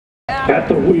At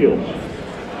the wheels,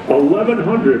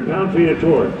 1,100 pound-feet of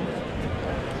torque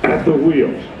at the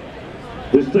wheels.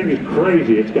 This thing is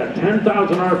crazy. It's got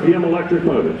 10,000 RPM electric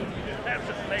motors.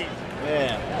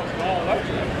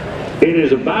 It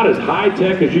is about as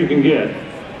high-tech as you can get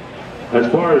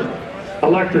as far as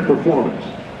electric performance.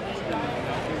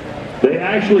 They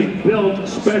actually built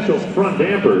special front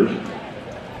dampers.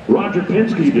 Roger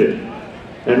Penske did,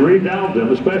 and revalved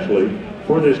them especially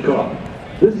for this car.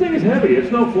 This thing is heavy.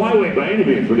 It's no flyweight by any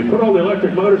means. When you put all the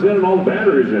electric motors in and all the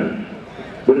batteries in,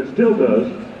 but it still does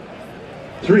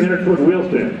 300-foot wheel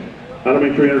stands. I don't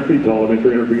mean 300 feet tall. I mean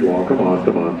 300 feet long. Come on,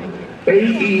 come on.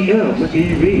 AEM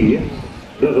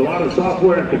EV does a lot of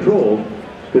software and control,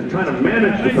 because trying to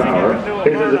manage the power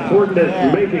is as important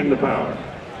as making the power.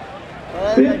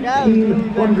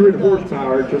 1,500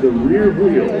 horsepower to the rear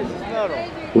wheels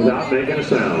without making a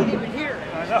sound.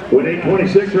 Went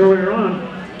 826 earlier on,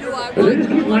 and they just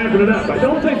keep ramping it up. I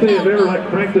don't think they have ever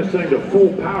cranked this thing to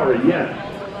full power yet.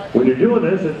 When you're doing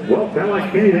this, it's kind of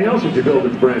like anything else that you build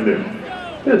that's brand new.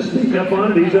 Just sneak up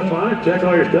on it, ease up on it, check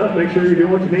all your stuff, make sure you're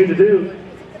doing what you need to do.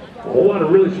 A whole lot of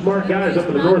really smart guys up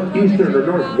in the northeastern or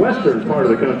northwestern part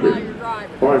of the country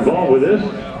are involved with this.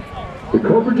 The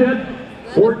Cobra Jet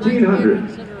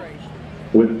 1400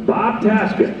 with Bob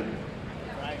Taskett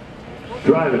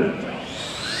driving it.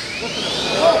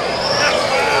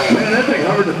 Man, that thing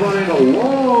hovered the front end a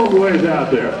long ways out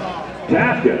there.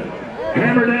 Taskett,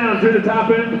 hammer down through the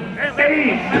top end.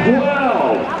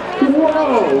 8-12.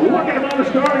 Whoa, look at him on the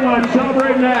starting line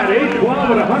celebrating that.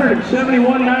 8-12 at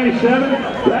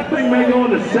 171.97. That thing may go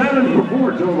into 7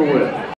 before it's over with.